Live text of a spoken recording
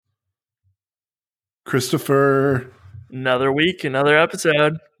Christopher. Another week, another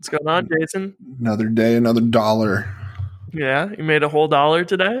episode. What's going on, Jason? Another day, another dollar. Yeah, you made a whole $1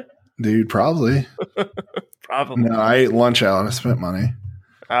 today? Dude, probably. Probably. No, I ate lunch out and I spent money.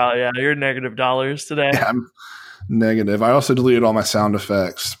 Oh, yeah, you're negative dollars today. Yeah, I'm negative. I also deleted all my sound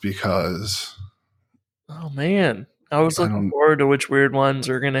effects because... Oh, man. I was looking forward to which weird ones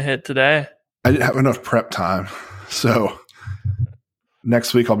we're going to hit today. I didn't have enough prep time. So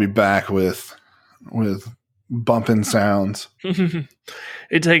next week I'll be back with bumping sounds.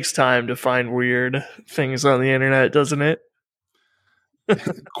 It takes time to find weird things on the internet, doesn't it?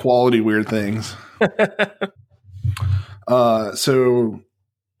 Quality weird things. So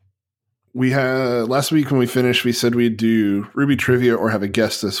we had last week when we finished, we said we'd do Ruby trivia or have a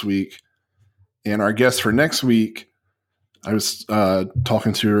guest this week. And our guest for next week, I was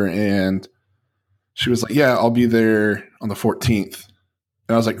talking to her and she was like, yeah, I'll be there on the 14th.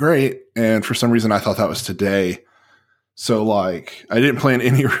 And I was like, great. And for some reason I thought that was today. So like I didn't plan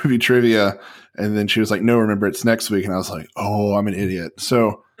any Ruby trivia. And then she was like, no, remember it's next week. And I was like, oh, I'm an idiot.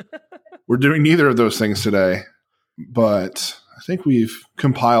 So we're doing neither of those things today. But I think we've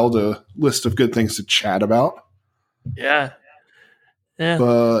compiled a list of good things to chat about. Yeah.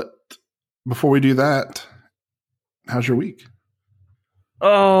 But before we do that, how's your week?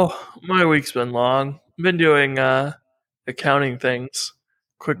 Oh, my week's been long. I've been doing accounting things,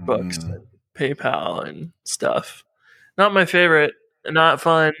 QuickBooks, and PayPal and stuff. Not my favorite. Not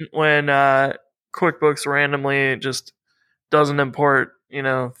fun when QuickBooks randomly just doesn't import,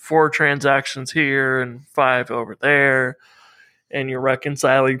 4 transactions here and 5 over there, and you're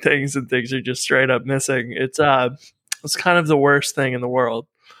reconciling things and things are just straight up missing. It's kind of the worst thing in the world.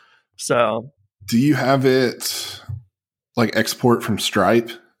 So, do you have it like export from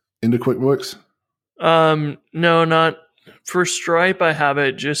Stripe into QuickBooks? No, not for Stripe. I have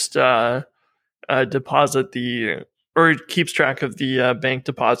it just deposit or it keeps track of the bank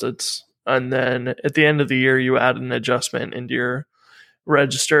deposits. And then at the end of the year, you add an adjustment into your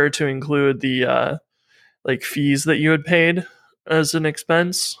register to include the fees that you had paid as an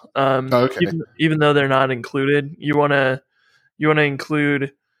expense. Okay. Even though they're not included, you want to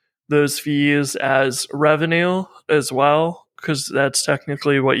include those fees as revenue as well, because that's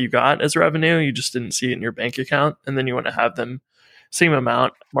technically what you got as revenue. You just didn't see it in your bank account. And then you want to have them same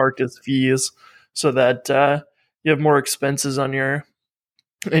amount marked as fees so that you have more expenses and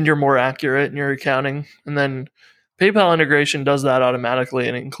you're more accurate in your accounting. And then PayPal integration does that automatically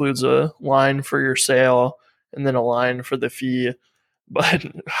and includes a line for your sale and then a line for the fee. But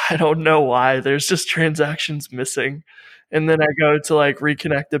I don't know why. There's just transactions missing. And then I go to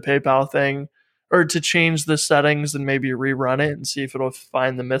reconnect the PayPal thing or to change the settings and maybe rerun it and see if it'll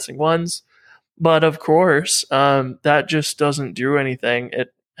find the missing ones. But of course, that just doesn't do anything.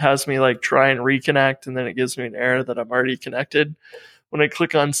 It has me try and reconnect, and then it gives me an error that I'm already connected when I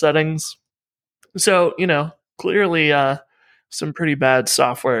click on settings. So, clearly some pretty bad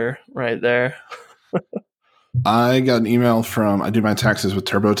software right there. I got an email I did my taxes with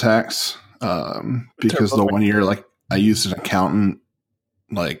TurboTax because the 1 year I used an accountant,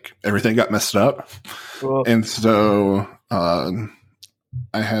 everything got messed up. Cool. And so I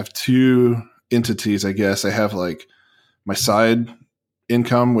have 2 entities, I guess. I have my side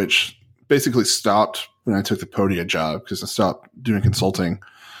income, which basically stopped when I took the Podia job because I stopped doing consulting.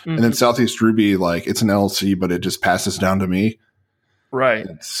 Mm-hmm. And then Southeast Ruby, it's an LLC, but it just passes down to me. Right.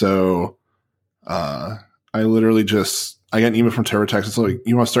 And so I literally I got an email from TurboTax. It's like,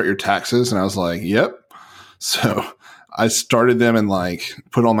 you want to start your taxes? And I was like, yep. So I started them and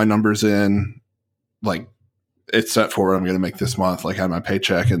put all my numbers in, it's set for what I'm going to make this month. I had my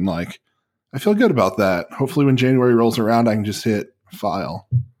paycheck and I feel good about that. Hopefully when January rolls around, I can just hit file.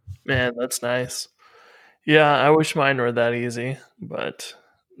 Man, that's nice. Yeah, I wish mine were that easy, but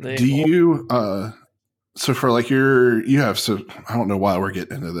do you, so for you have, so I don't know why we're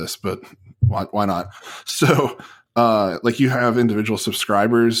getting into this, but why not? So, you have individual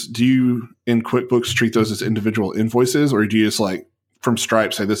subscribers. Do you in QuickBooks treat those as individual invoices, or do you just from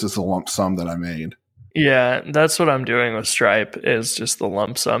Stripe say this is the lump sum that I made? Yeah, that's what I'm doing with Stripe is just the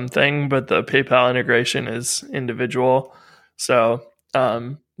lump sum thing, but the PayPal integration is individual. So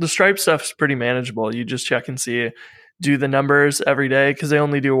the Stripe stuff's pretty manageable. You just check and see, do the numbers every day because they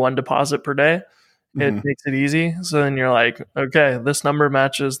only do 1 deposit per day. It makes it easy. So then you're like, okay, this number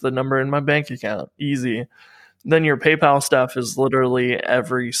matches the number in my bank account. Easy. Then your PayPal stuff is literally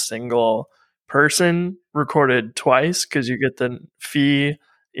every single person recorded twice because you get the fee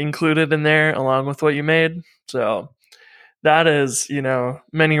included in there along with what you made. So that is,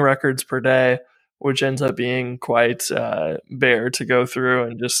 many records per day. which ends up being quite bare to go through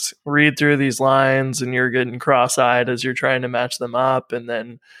and just read through these lines, and you're getting cross-eyed as you're trying to match them up, and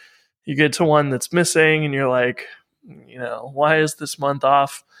then you get to one that's missing, and you're like, why is this month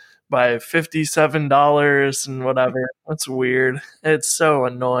off by $57 and whatever? That's weird. It's so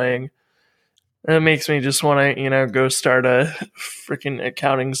annoying. It makes me just want to, go start a freaking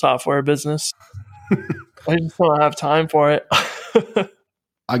accounting software business. I just don't have time for it.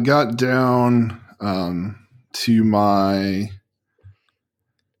 I got down to my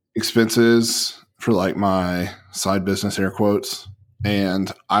expenses for like my side business, air quotes,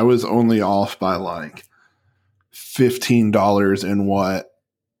 and I was only off by like $15 in what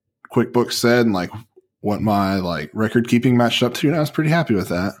QuickBooks said and like what my like record keeping matched up to, and I was pretty happy with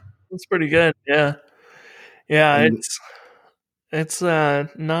that. That's pretty good. Yeah. Yeah, And it's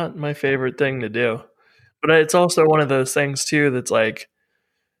not my favorite thing to do. But it's also one of those things too that's like,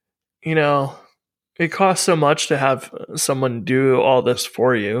 it costs so much to have someone do all this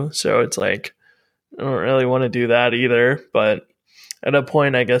for you. So it's like, I don't really want to do that either. But at a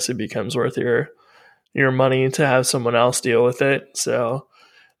point, I guess it becomes worth your money to have someone else deal with it. So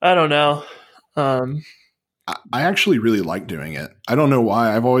I don't know. I actually really like doing it. I don't know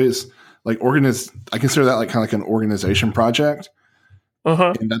why. I've always like I consider that like kind of like an organization project.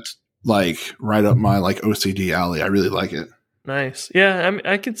 And that's like right up my like OCD alley. I really like it. Nice. Yeah, I mean,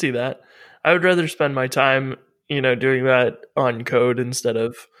 I can see that. I would rather spend my time, doing that on code instead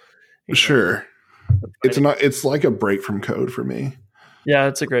of Sure. It's like a break from code for me. Yeah,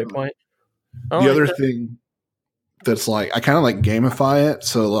 that's a great point. The other thing that's like I kind of like gamify it.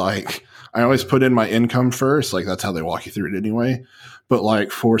 So like I always put in my income first. Like that's how they walk you through it anyway. But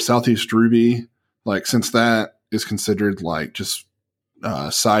like for Southeast Ruby, like since that is considered like just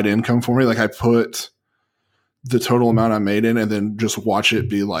side income for me, like I put the total amount I made in and then just watch it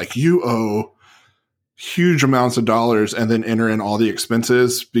be like, you owe huge amounts of dollars, and then enter in all the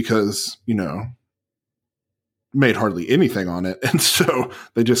expenses because, made hardly anything on it. And so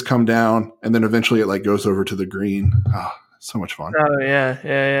they just come down and then eventually it like goes over to the green. Oh, so much fun. Oh yeah.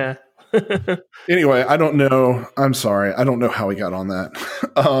 Yeah. Yeah. Anyway, I don't know. I'm sorry. I don't know how we got on that.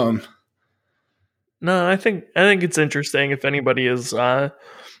 No, I think it's interesting if anybody is,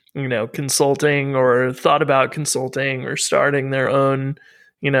 consulting or thought about consulting or starting their own,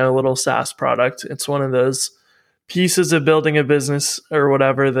 little SaaS product. It's one of those pieces of building a business or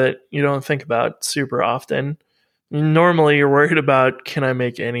whatever that you don't think about super often. Normally you're worried about, can I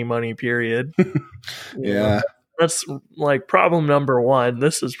make any money, period? Yeah. That's like problem number one.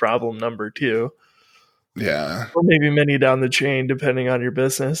 This is problem number two. Yeah. Or maybe many down the chain, depending on your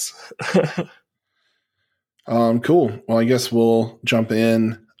business. Cool. Well, I guess we'll jump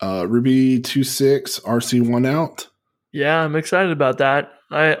in. Ruby 2.6 RC1 out. Yeah, I'm excited about that.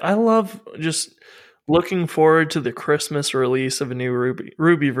 I love just looking forward to the Christmas release of a new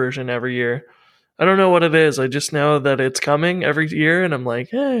Ruby version every year. I don't know what it is. I just know that it's coming every year, and I'm like,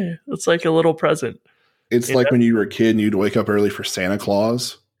 hey, it's like a little present. It's like when you were a kid and you'd wake up early for Santa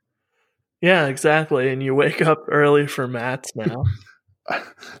Claus. Yeah, exactly. And you wake up early for Matt's now.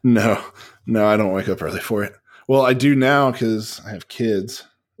 No, I don't wake up early for it. Well, I do now because I have kids.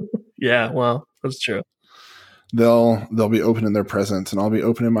 Yeah, well, that's true. They'll be opening their presents, and I'll be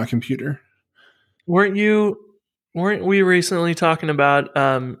opening my computer. Weren't we recently talking about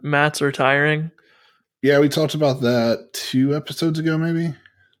Matt's retiring? Yeah, we talked about that 2 episodes ago, maybe.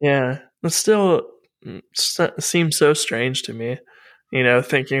 Yeah, it still seems so strange to me,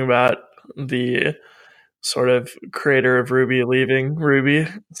 thinking about the sort of creator of Ruby leaving Ruby.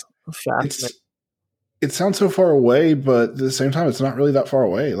 It's fascinating. It sounds so far away, but at the same time, it's not really that far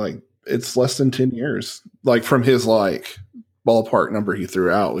away. Like it's less than 10 years, like from his like ballpark number he threw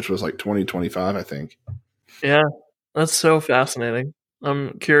out, which was like 2025, I think. Yeah, that's so fascinating.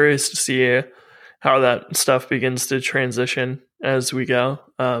 I'm curious to see how that stuff begins to transition as we go.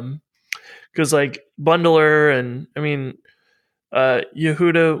 Because like Bundler and I mean,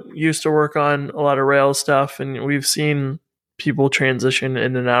 Yehuda used to work on a lot of Rails stuff, and we've seen people transition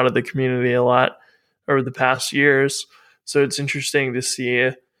in and out of the community a lot over the past years. So it's interesting to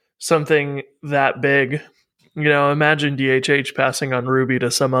see something that big. Imagine DHH passing on Ruby to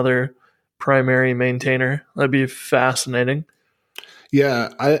some other primary maintainer. That'd be fascinating. Yeah,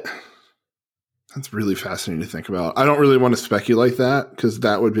 that's really fascinating to think about. I don't really want to speculate that because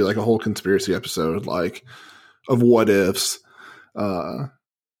that would be like a whole conspiracy episode, like of what ifs. But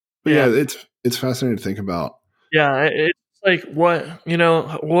yeah, it's fascinating to think about. Yeah, it's like what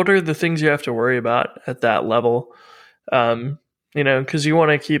are the things you have to worry about at that level? Because you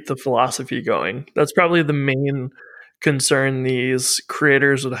want to keep the philosophy going. That's probably the main concern these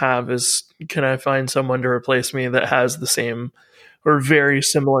creators would have is, can I find someone to replace me that has the same or very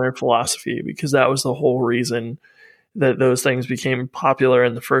similar philosophy? Because that was the whole reason that those things became popular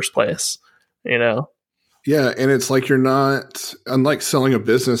in the first place, you know? Yeah, and it's like you're not, unlike selling a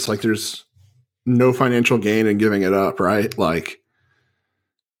business, like there's no financial gain in giving it up, right? Like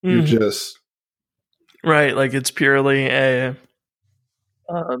you're just right. Like it's purely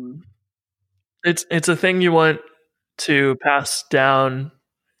it's a thing you want to pass down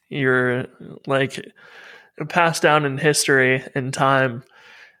your like pass down in history and time,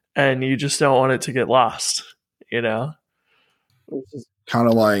 and you just don't want it to get lost, you know? kind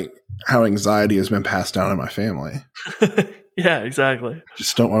of like how anxiety has been passed down in my family. Yeah, exactly.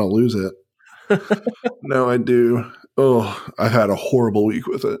 Just don't want to lose it. No, I do. Oh, I've had a horrible week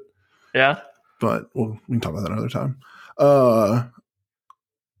with it. Yeah. But we can talk about that another time.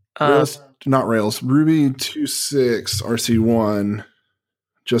 Rails, Ruby 2.6 RC1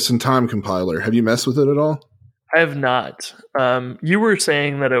 just-in-time compiler. Have you messed with it at all? I have not. You were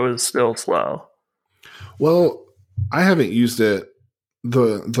saying that it was still slow. Well, I haven't used it.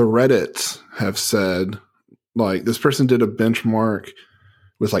 The Reddits have said, like, this person did a benchmark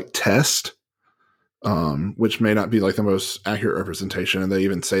with like test, which may not be like the most accurate representation, and they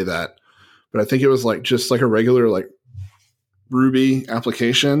even say that. But I think it was like just like a regular like Ruby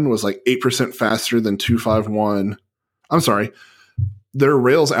application was like 8% faster than 2.5.1. I'm sorry. Their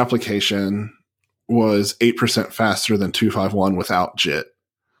Rails application was 8% faster than 2.5.1 without JIT.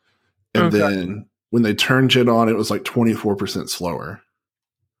 And then when they turned JIT on, it was like 24% slower.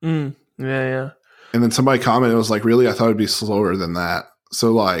 Yeah. And then somebody commented, it was like, really? I thought it'd be slower than that.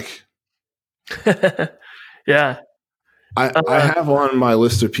 So like, yeah. I have on my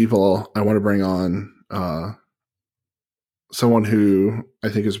list of people I want to bring on someone who I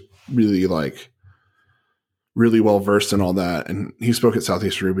think is really well versed in all that, and he spoke at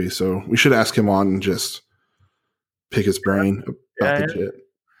Southeast Ruby, so we should ask him on and just pick his brain about the JIT.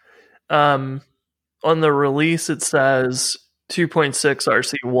 On the release, it says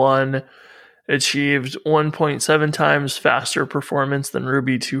 2.6 RC1 achieved 1.7 times faster performance than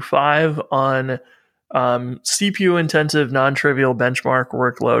Ruby 2.5 on CPU-intensive non-trivial benchmark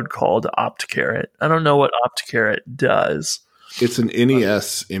workload called OptCarrot. I don't know what OptCarrot does. It's an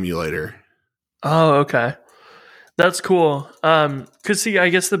NES emulator. Oh, okay. That's cool. Because see, I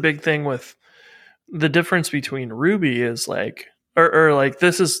guess the big thing with the difference between Ruby is like, or like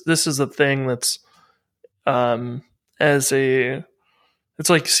this is a thing that's it's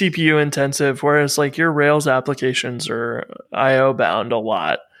like CPU intensive, whereas like your Rails applications are IO bound a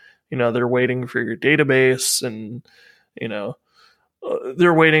lot. You know, they're waiting for your database, and you know,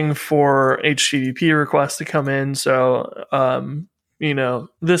 they're waiting for HTTP requests to come in. So, you know,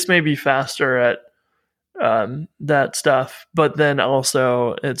 this may be faster at that stuff, but then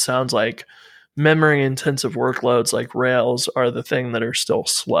also it sounds like memory intensive workloads like Rails are the thing that are still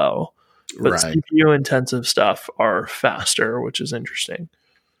slow, but right. CPU intensive stuff are faster, which is interesting.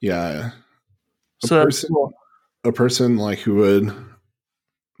 Yeah. That's cool. A person like who would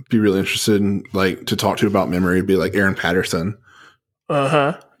be really interested in like to talk to about memory would be like Aaron Patterson.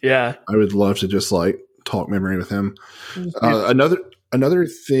 Yeah. I would love to just like talk memory with him. Another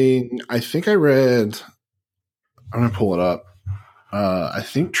thing I think I read, I'm going to pull it up. I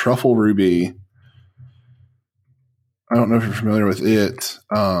think Truffle Ruby, I don't know if you're familiar with it.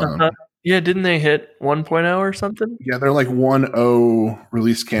 Yeah, didn't they hit 1.0 or something? Yeah, they're like 1.0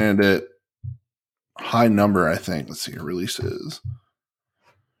 release candidate, high number, I think. Let's see, your releases.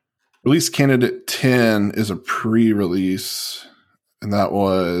 Release candidate 10 is a pre-release, and that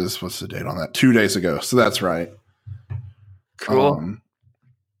was, what's the date on that? 2 days ago. So that's right. Cool.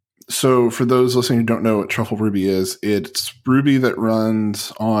 So for those listening who don't know what Truffle Ruby is, it's Ruby that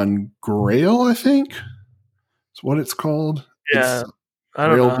runs on Grail, I think. That's what it's called. Yeah. It's I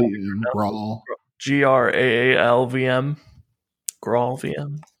don't know. Graal. Graal VM. Graal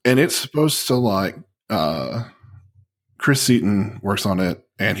VM. And it's supposed to like Chris Seaton works on it,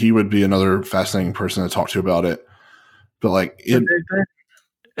 and he would be another fascinating person to talk to about it. But like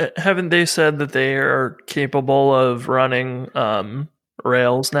haven't they said that they are capable of running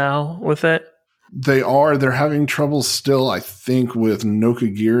Rails now with it? They are. They're having trouble still, I think, with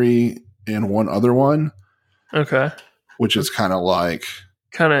Nokagiri and one other one. Okay. Which is kind of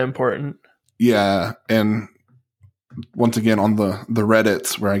important. Yeah. And once again, on the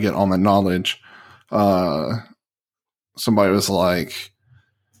Reddits where I get all my knowledge, somebody was like,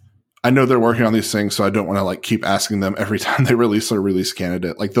 I know they're working on these things, so I don't want to like keep asking them every time they release a release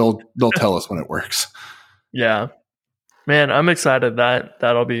candidate. Like they'll tell us when it works. Yeah. Man, I'm excited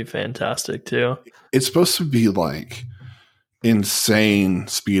that'll be fantastic too. It's supposed to be like insane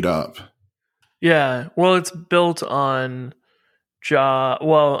speed up. Yeah. Well, it's built on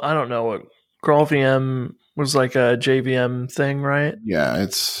Well, I don't know what GraalVM was like a JVM thing, right? Yeah,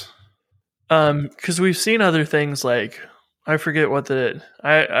 it's Because we've seen other things like I forget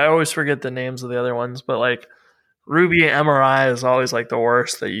I always forget the names of the other ones, but like Ruby MRI is always like the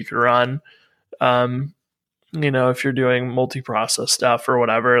worst that you could run. Um, if you're doing multi-process stuff or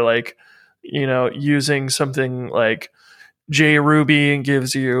whatever, like using something like JRuby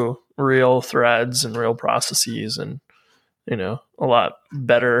gives you real threads and real processes and a lot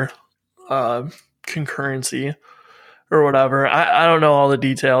better uh, concurrency or whatever. I don't know all the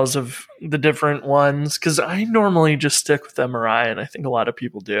details of the different ones because I normally just stick with MRI, and I think a lot of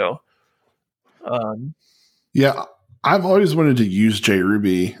people do. yeah. I've always wanted to use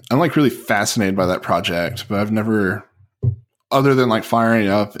JRuby. I'm like really fascinated by that project, but I've never, other than like firing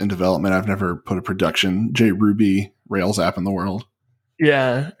it up in development, I've never put a production JRuby Rails app in the world.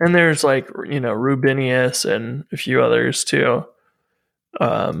 Yeah, and there's like Rubinius and a few others too.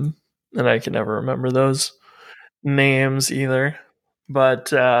 And I can never remember those names either.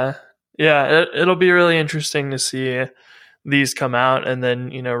 But yeah, it'll be really interesting to see these come out. And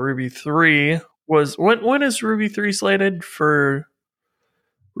then Ruby 3 was when is Ruby 3 slated for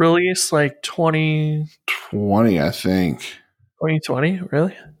release? Like 20, I think. 2020?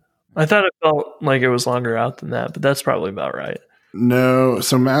 Really? I thought it felt like it was longer out than that, but that's probably about right. No,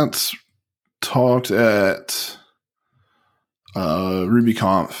 so Matt's talked at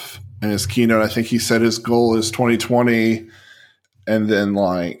RubyConf in his keynote. I think he said his goal is 2020, and then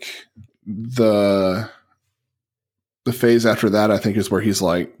like the phase after that, I think, is where he's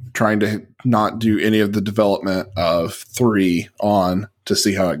like trying to not do any of the development of 3 on to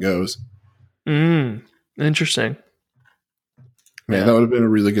see how it goes. Interesting. Man, that would have been a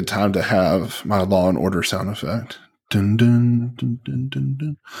really good time to have my Law and Order sound effect. Dun, dun, dun, dun,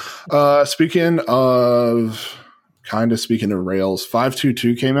 dun, dun. Speaking of Rails,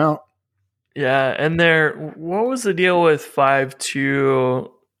 5.2.2 came out. Yeah, and what was the deal with 5.2?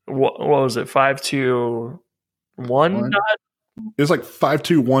 What was it? 5.2.1? It was like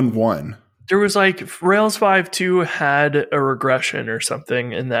 5.2.1.1. There was like Rails 5.2 had a regression or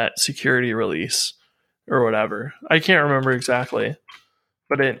something in that security release or whatever. I can't remember exactly,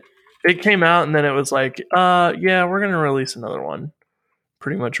 but it came out and then it was like, yeah, we're gonna release another one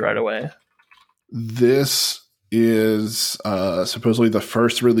pretty much right away. This is supposedly the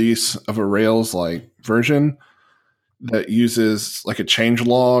first release of a Rails like version that uses like a change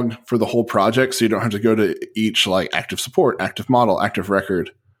log for the whole project, so you don't have to go to each like active support, active model, active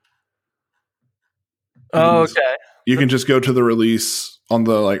record. Oh, okay. You can just go to the release on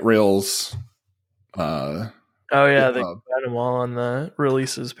the like Rails. Oh yeah, they got them all on the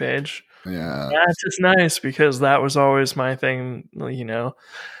releases page. Yeah, that's just nice because that was always my thing.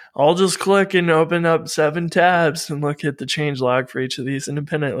 I'll just click and open up 7 tabs and look at the changelog for each of these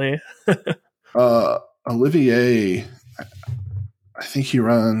independently. Olivier, I think he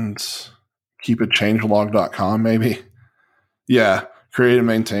runs keepachangelog.com maybe. Yeah, create and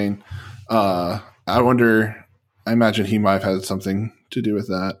maintain. I imagine he might have had something to do with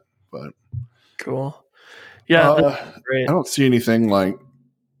that, but cool. Yeah, great. I don't see anything like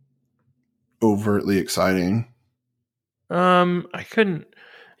overtly exciting. I couldn't.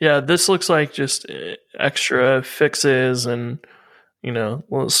 Yeah, this looks like just extra fixes and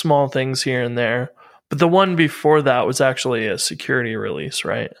little small things here and there. But the one before that was actually a security release,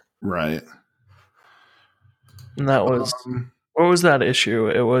 right? Right. And that was what was that issue?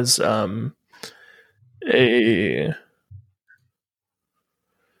 It was a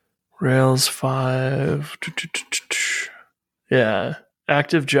Rails 5. Yeah,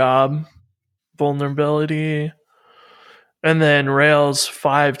 active job vulnerability. And then Rails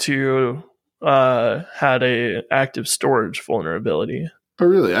 5.2 had a active storage vulnerability. Oh,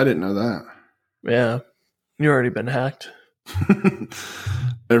 really? I didn't know that. Yeah, you already been hacked.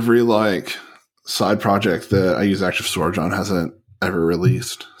 Every like side project that I use active storage on hasn't ever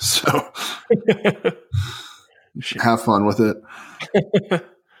released, so have fun with it.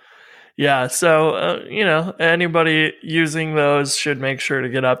 Yeah, so anybody using those should make sure to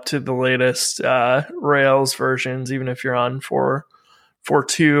get up to the latest Rails versions, even if you're on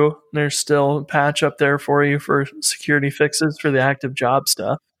 4.2. There's still a patch up there for you for security fixes for the active job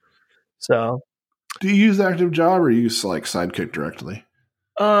stuff. So, do you use active job or use like Sidekick directly?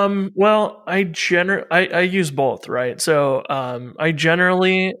 Well, I use both, right? So, I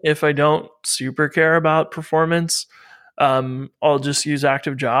generally, if I don't super care about performance, I'll just use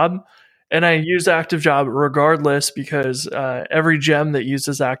active job. And I use active job regardless because every gem that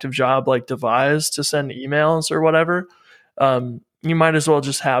uses active job like devise to send emails or whatever, you might as well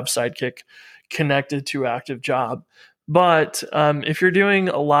just have Sidekick connected to Active Job. But if you're doing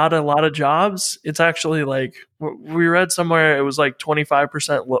a lot of jobs, it's actually like we read somewhere it was like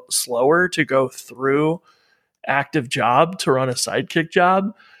 25% slower to go through Active Job to run a Sidekick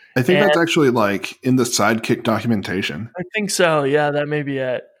job. I think that's actually like in the Sidekick documentation. I think so. Yeah, that may be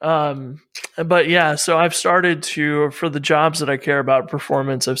it. But yeah, so I've started to, for the jobs that I care about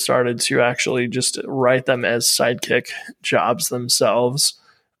performance, I've started to actually just write them as Sidekick jobs themselves.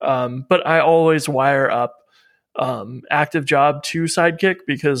 But I always wire up Active Job to Sidekick,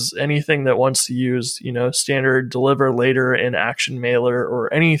 because anything that wants to use, standard deliver later in Action Mailer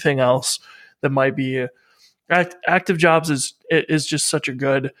or anything else that might be Active Jobs is just such a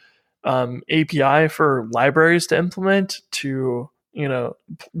good API for libraries to implement to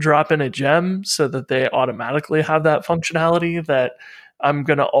drop in a gem so that they automatically have that functionality that I'm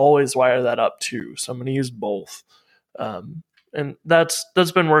going to always wire that up to. So I'm going to use both. And that's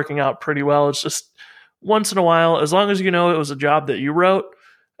been working out pretty well. It's just once in a while, as long as it was a job that you wrote,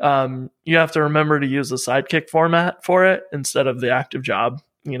 you have to remember to use the Sidekick format for it instead of the Active Job,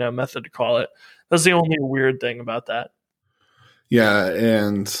 method to call it. That's the only weird thing about that. Yeah,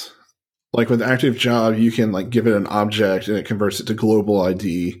 and like with Active Job, you can like give it an object and it converts it to global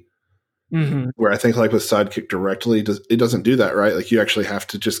ID. Mm-hmm. Where I think like with Sidekick directly, it doesn't do that, right? Like you actually have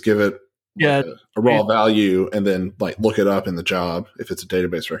to just give it a raw value and then like look it up in the job if it's a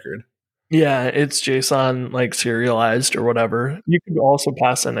database record. Yeah, it's JSON like serialized or whatever. You could also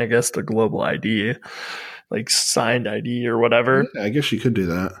pass in, I guess, the global ID, like signed ID or whatever. Yeah, I guess you could do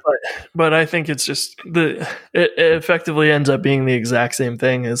that. But I think it's just it effectively ends up being the exact same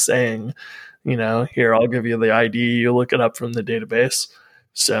thing as saying, here, I'll give you the ID, you look it up from the database.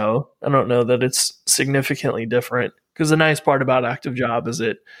 So I don't know that it's significantly different, because the nice part about Active Job is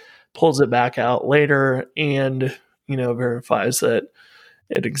it pulls it back out later and, verifies that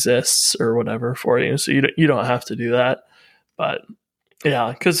it exists or whatever for you. So you don't have to do that. But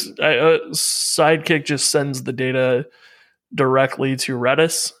yeah, because Sidekick just sends the data directly to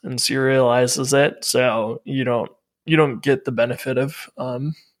Redis and serializes it, so you don't get the benefit of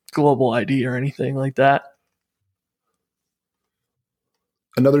global ID or anything like that.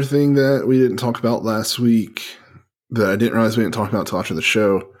 Another thing that we didn't talk about last week that I didn't realize we didn't talk about until after the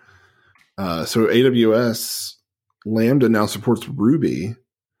show. So AWS Lambda now supports Ruby,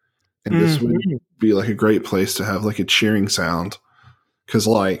 and this would be like a great place to have like a cheering sound, because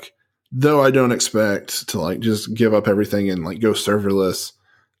like, though I don't expect to like just give up everything and like go serverless,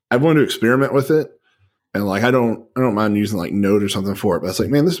 I want to experiment with it, and like I don't mind using like Node or something for it. But it's like,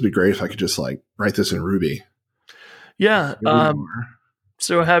 man, this would be great if I could just like write this in Ruby. Yeah.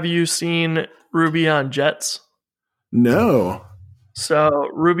 So have you seen Ruby on Jets? No. So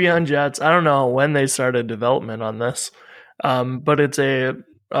Ruby on Jets, I don't know when they started development on this, but it's a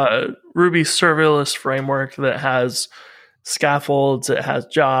Ruby serverless framework that has scaffolds, it has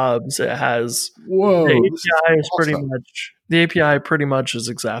jobs, it has the API pretty much is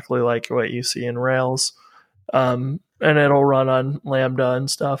exactly like what you see in Rails, and it'll run on Lambda and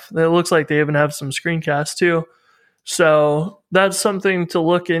stuff. It looks like they even have some screencasts too, so that's something to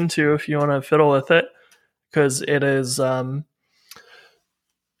look into if you want to fiddle with it, because it is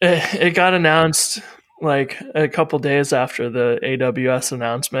it got announced like a couple days after the AWS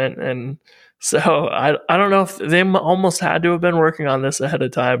announcement, and so I don't know if they almost had to have been working on this ahead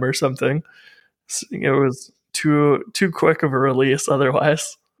of time or something. It was too quick of a release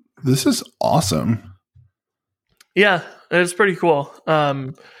otherwise. This is awesome. Yeah, it's pretty cool.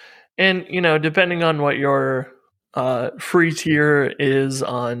 And depending on what your free tier is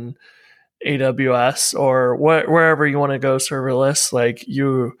on AWS or wherever you want to go serverless, like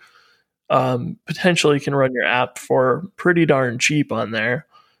you potentially can run your app for pretty darn cheap on there.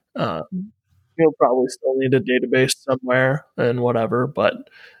 You'll probably still need a database somewhere and whatever, but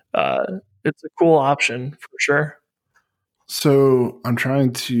it's a cool option for sure. So I'm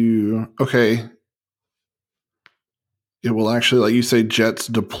trying to, okay. It will actually, like you say, Jets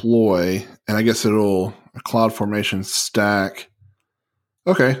deploy, and I guess it'll a CloudFormation stack.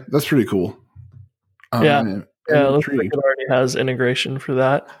 Okay, that's pretty cool. Yeah, it looks like it already has integration for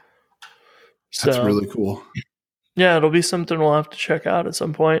that. That's really cool. Yeah, it'll be something we'll have to check out at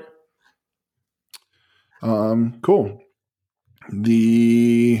some point. Cool.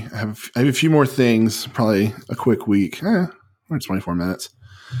 I have a few more things, probably a quick week. 24 minutes.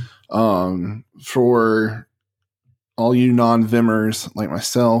 For all you non-Vimmers like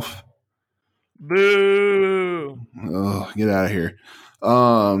myself. Boo! Oh, get out of here.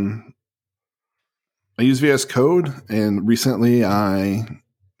 I use VS Code, and recently I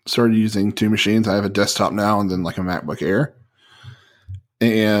started using two machines. I have a desktop now and then like a MacBook Air.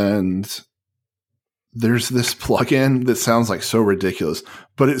 And there's this plugin that sounds like so ridiculous,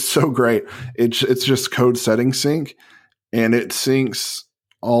 but it's so great. It's just code setting sync, and it syncs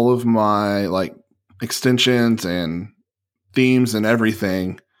all of my like extensions and themes and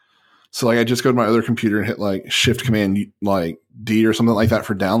everything. So like I just go to my other computer and hit like Shift Command like D or something like that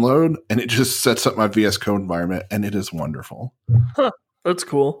for download, and it just sets up my VS Code environment, and it is wonderful. Huh, that's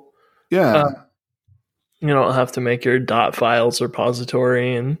cool. Yeah. You don't have to make your dot files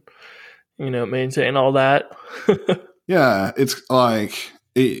repository and maintain all that. Yeah, it's like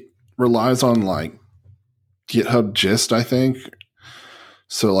it relies on like GitHub Gist, I think.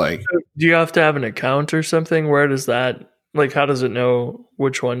 So like, do you have to have an account or something? Where does that, like, how does it know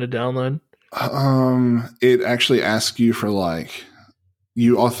which one to download? it actually asks you for like,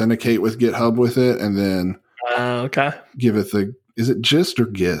 you authenticate with GitHub with it, and then okay, give it is it Gist or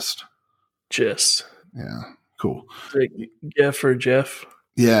Gist? Gist. Yeah, cool. Like GIF or GIF.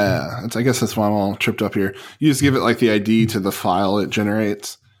 Yeah, I guess that's why I'm all tripped up here. You just give it like the ID to the file it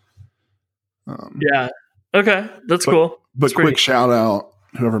generates. Yeah. Okay, that's cool. But quick shout out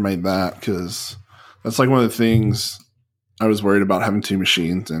whoever made that, because that's like one of the things I was worried about, having two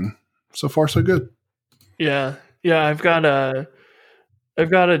machines, and so far so good. Yeah. I've got a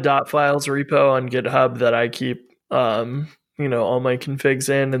dot files repo on GitHub that I keep all my configs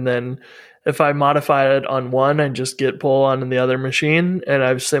in, and then if I modify it on one, I just git pull on the other machine, and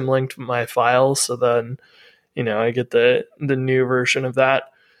I've sim linked my files, so then I get the new version of that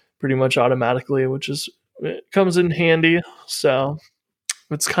pretty much automatically, which it comes in handy. So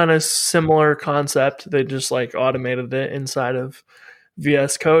it's kind of similar concept. They just like automated it inside of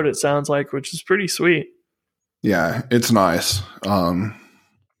VS Code, it sounds like, which is pretty sweet. Yeah, it's nice.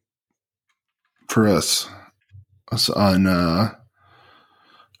 For us on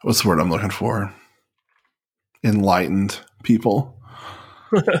what's the word I'm looking for? Enlightened people.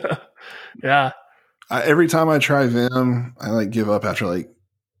 Yeah. Every time I try Vim, I like give up after like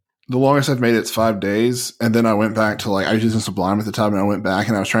the longest I've made it's 5 days, and then I went back to like I was using Sublime at the time, and I went back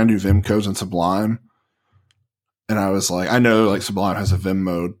and I was trying to do Vim codes in Sublime, and I was like, I know like Sublime has a Vim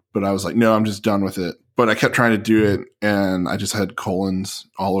mode, but I was like, no, I'm just done with it. But I kept trying to do it, and I just had colons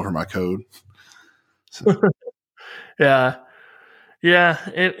all over my code. So. Yeah.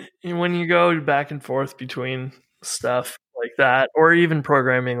 When you go back and forth between stuff like that, or even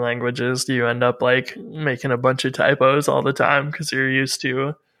programming languages, you end up like making a bunch of typos all the time because you're used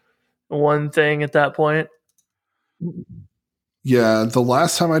to one thing at that point. Yeah, the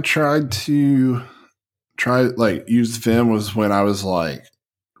last time I tried to use Vim was when I was like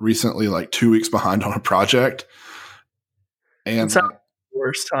recently like 2 weeks behind on a project, and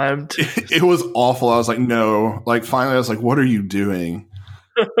worst time it was awful. I was like, no, like finally I was like, what are you doing?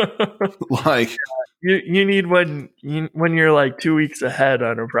 Like you need when you're like 2 weeks ahead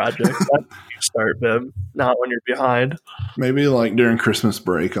on a project. That's when you start Vim, not when you're behind. Maybe like during Christmas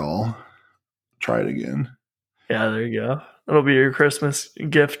break I'll try it again. Yeah, there you go. It'll be your Christmas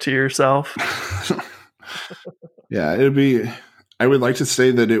gift to yourself. Yeah, I would like to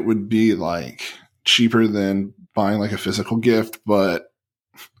say that it would be like cheaper than buying like a physical gift, but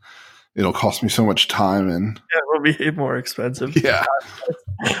it'll cost me so much time, and it will be more expensive. Yeah.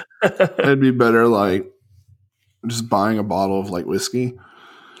 It'd be better like just buying a bottle of like whiskey.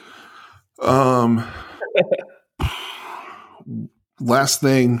 Last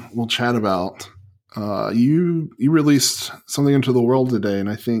thing we'll chat about. You released something into the world today, and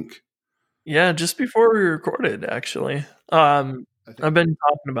I think just before we recorded, actually. I've been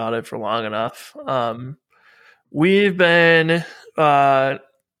talking about it for long enough. We've been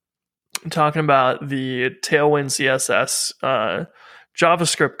talking about the Tailwind CSS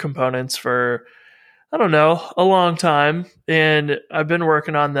JavaScript components for, I don't know, a long time, and I've been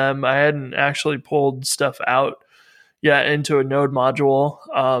working on them. I hadn't actually pulled stuff out yet into a node module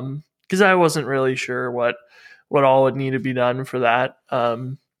because I wasn't really sure what all would need to be done for that.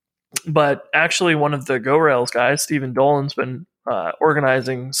 But actually, one of the GoRails guys, Stephen Dolan's been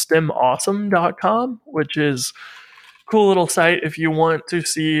organizing stemawesome.com, which is a cool little site if you want to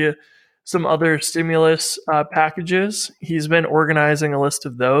see some other stimulus packages. He's been organizing a list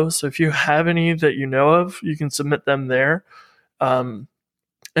of those. So if you have any that you know of, you can submit them there. And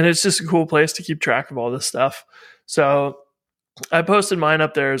it's just a cool place to keep track of all this stuff. So I posted mine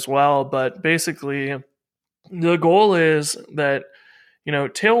up there as well. But basically, the goal is that,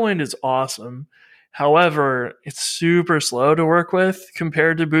 Tailwind is awesome. However, it's super slow to work with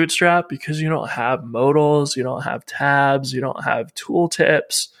compared to Bootstrap because you don't have modals, you don't have tabs, you don't have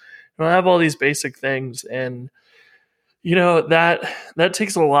tooltips. I have all these basic things, and That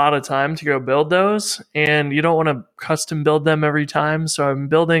takes a lot of time to go build those, and you don't want to custom build them every time. So I'm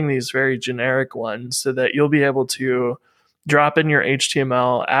building these very generic ones so that you'll be able to drop in your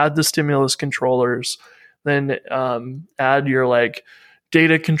HTML, add the stimulus controllers, then add your like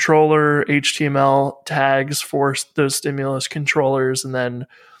data controller HTML tags for those stimulus controllers, and then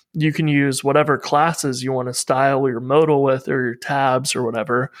you can use whatever classes you want to style your modal with or your tabs or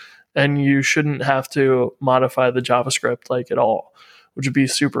whatever, and you shouldn't have to modify the JavaScript like at all, which would be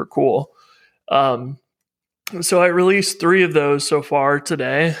super cool. So I released 3 of those so far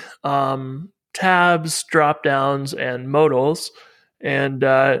today. Tabs, drop downs, and modals, and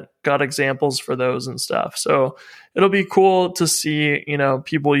got examples for those and stuff. So it'll be cool to see,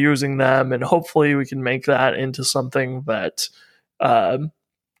 people using them, and hopefully we can make that into something that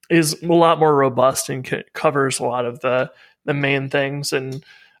is a lot more robust and covers a lot of the main things. And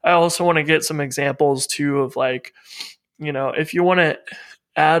I also want to get some examples too of like, if you want to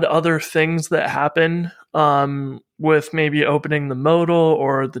add other things that happen with maybe opening the modal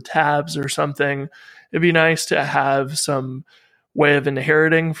or the tabs or something, it'd be nice to have some way of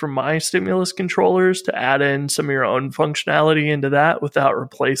inheriting from my stimulus controllers to add in some of your own functionality into that without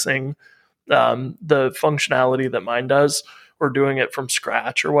replacing the functionality that mine does or doing it from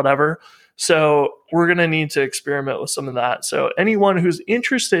scratch or whatever. So we're going to need to experiment with some of that. So anyone who's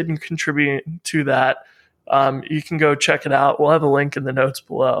interested in contributing to that, you can go check it out. We'll have a link in the notes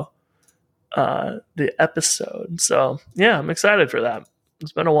below the episode. So yeah, I'm excited for that.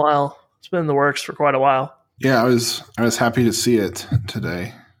 It's been a while. It's been in the works for quite a while. Yeah, I was happy to see it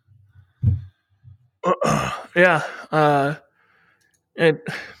today. Yeah. I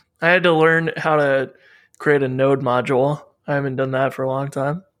had to learn how to create a node module. I haven't done that for a long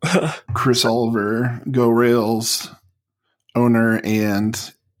time. Chris Oliver, Go Rails owner, and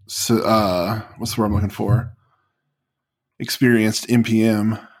what's the word I'm looking for? Experienced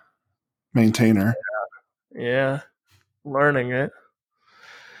NPM maintainer. Yeah, learning it.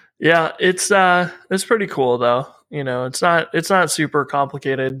 Yeah, it's pretty cool though. It's not super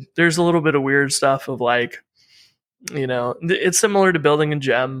complicated. There's a little bit of weird stuff of like, it's similar to building a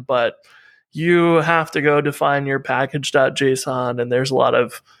gem, but you have to go define your package.json, and there's a lot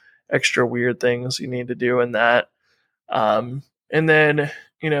of extra weird things you need to do in that. And then,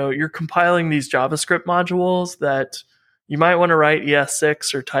 you're compiling these JavaScript modules that you might want to write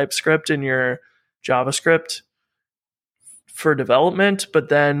ES6 or TypeScript in your JavaScript for development, but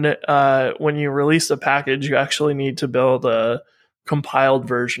then when you release a package, you actually need to build a compiled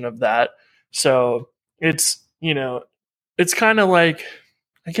version of that. So it's kind of like,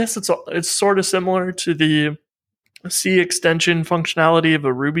 I guess it's sort of similar to the C extension functionality of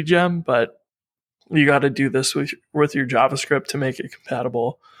a Ruby gem, but you got to do this with your JavaScript to make it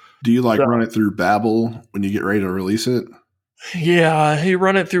compatible. Do you run it through Babel when you get ready to release it? Yeah, you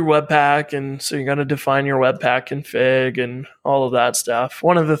run it through Webpack, and so you got to define your Webpack config and all of that stuff.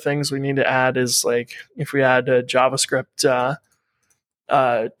 One of the things we need to add is like if we add a JavaScript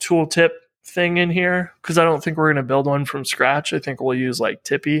tooltip thing in here, because I don't think we're going to build one from scratch. I think we'll use like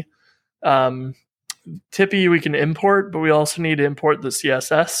Tippy. Tippy we can import, but we also need to import the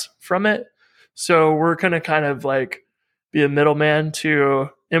CSS from it. So we're going to kind of like be a middleman to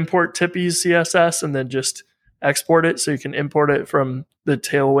import Tippy's CSS and then just export it, so you can import it from the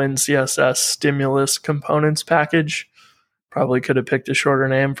Tailwind CSS stimulus components package. Probably could have picked a shorter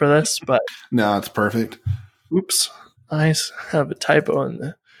name for this, but no, it's perfect. Oops, I have a typo in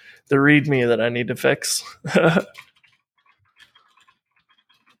the README that I need to fix. Well,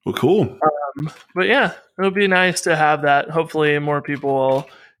 cool. But yeah, it'll be nice to have that. Hopefully more people will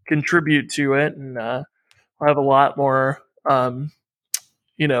contribute to it, and we'll have a lot more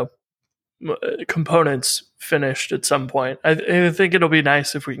components finished at some point. I think it'll be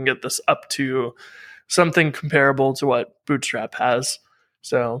nice if we can get this up to something comparable to what Bootstrap has.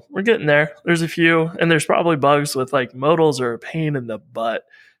 So we're getting there. There's a few, and there's probably bugs with like modals are a pain in the butt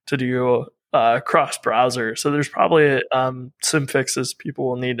to do cross browser. So there's probably some fixes people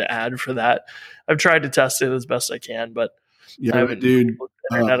will need to add for that. I've tried to test it as best I can, but yeah, I haven't dude,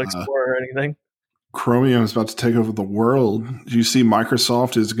 Internet Explorer or anything. Chromium is about to take over the world. Do you see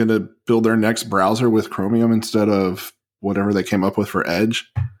Microsoft is going to build their next browser with Chromium instead of whatever they came up with for Edge?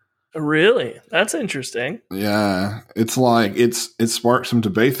 Really? That's interesting. Yeah. It's like, it sparked some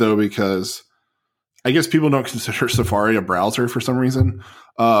debate though, because I guess people don't consider Safari a browser for some reason.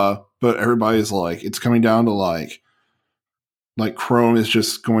 But everybody's like, it's coming down to like Chrome is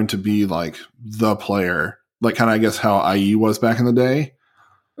just going to be like the player, like kind of, I guess how IE was back in the day.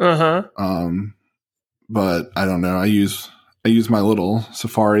 But I don't know. I use my little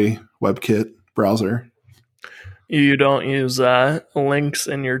Safari WebKit browser. You don't use links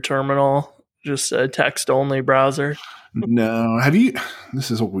in your terminal, just a text-only browser? No. Have you?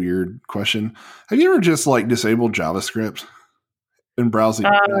 This is a weird question. Have you ever just like disabled JavaScript and browsing?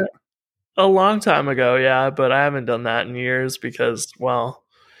 A long time ago, yeah, but I haven't done that in years because, well,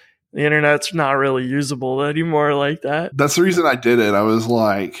 the internet's not really usable anymore like that. That's the reason I did it. I was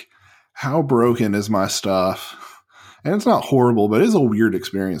like, how broken is my stuff? And it's not horrible, but it's a weird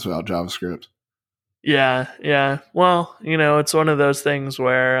experience without JavaScript. Yeah. Well, it's one of those things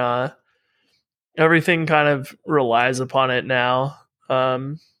where everything kind of relies upon it now.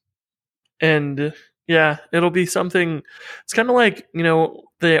 And yeah, it'll be something. It's kind of like,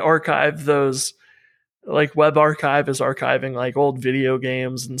 they archive those, like Web Archive is archiving like old video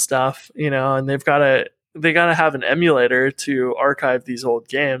games and stuff, and they gotta have an emulator to archive these old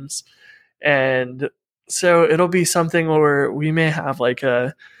games. And so it'll be something where we may have like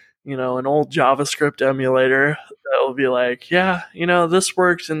an old JavaScript emulator that will be like, yeah, this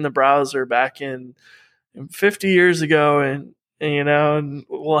worked in the browser back in 50 years ago. And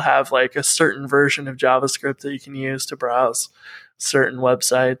we'll have like a certain version of JavaScript that you can use to browse certain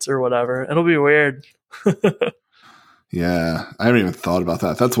websites or whatever. It'll be weird. Yeah, I haven't even thought about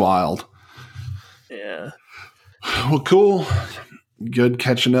that. That's wild. Yeah. Well, cool. Good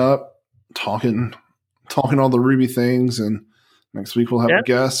catching up, talking all the Ruby things, and next week we'll have a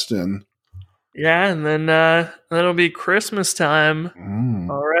guest. And then it'll be Christmas time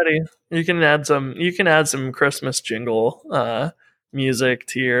already. You can add some Christmas jingle music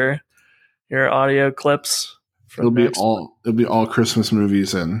to your audio clips. It'll be all Christmas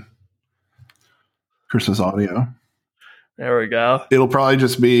movies and Christmas audio. There we go. It'll probably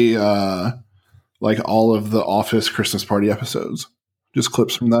just be like all of the Office Christmas party episodes. Just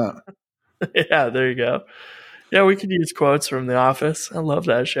clips from that. Yeah, there you go. Yeah, we could use quotes from The Office. I love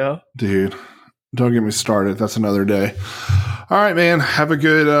that show. Dude, don't get me started. That's another day. All right, man. Have a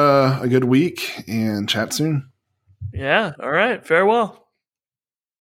good week and chat soon. Yeah. All right. Farewell.